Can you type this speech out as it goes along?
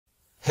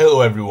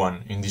Hello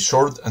everyone, in this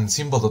short and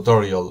simple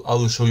tutorial I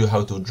will show you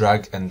how to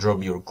drag and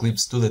drop your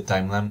clips to the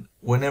timeline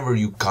whenever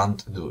you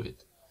can't do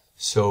it.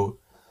 So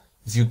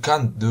if you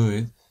can't do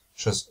it,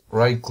 just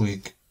right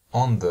click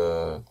on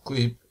the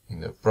clip in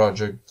the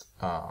project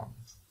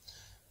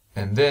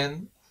and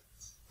then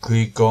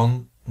click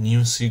on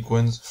new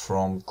sequence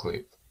from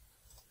clip.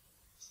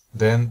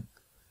 Then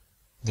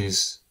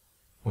this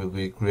will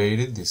be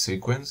created, this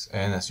sequence,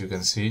 and as you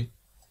can see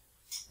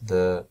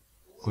the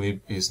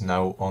clip is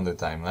now on the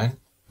timeline.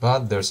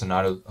 But there's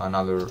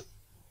another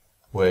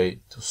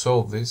way to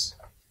solve this.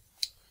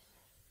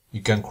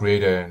 You can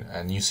create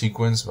a new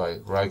sequence by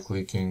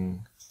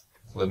right-clicking.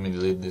 Let me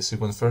delete this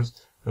sequence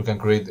first. You can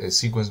create a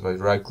sequence by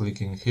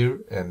right-clicking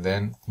here and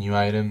then new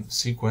item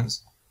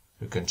sequence.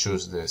 You can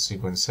choose the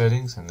sequence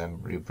settings and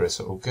then you press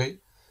OK.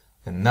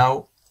 And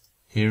now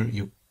here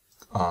you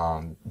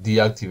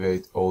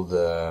deactivate all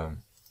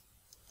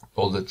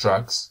the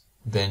tracks.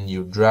 Then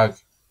you drag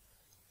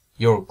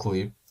your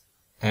clip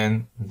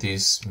and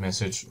this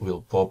message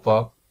will pop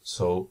up,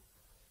 so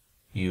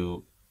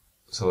you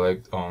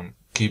select on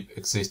keep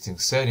existing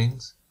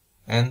settings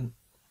and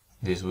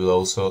this will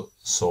also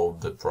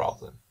solve the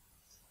problem.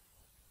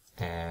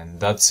 And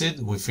that's it,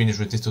 we finished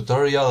with this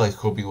tutorial. I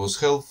hope it was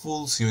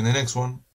helpful. See you in the next one.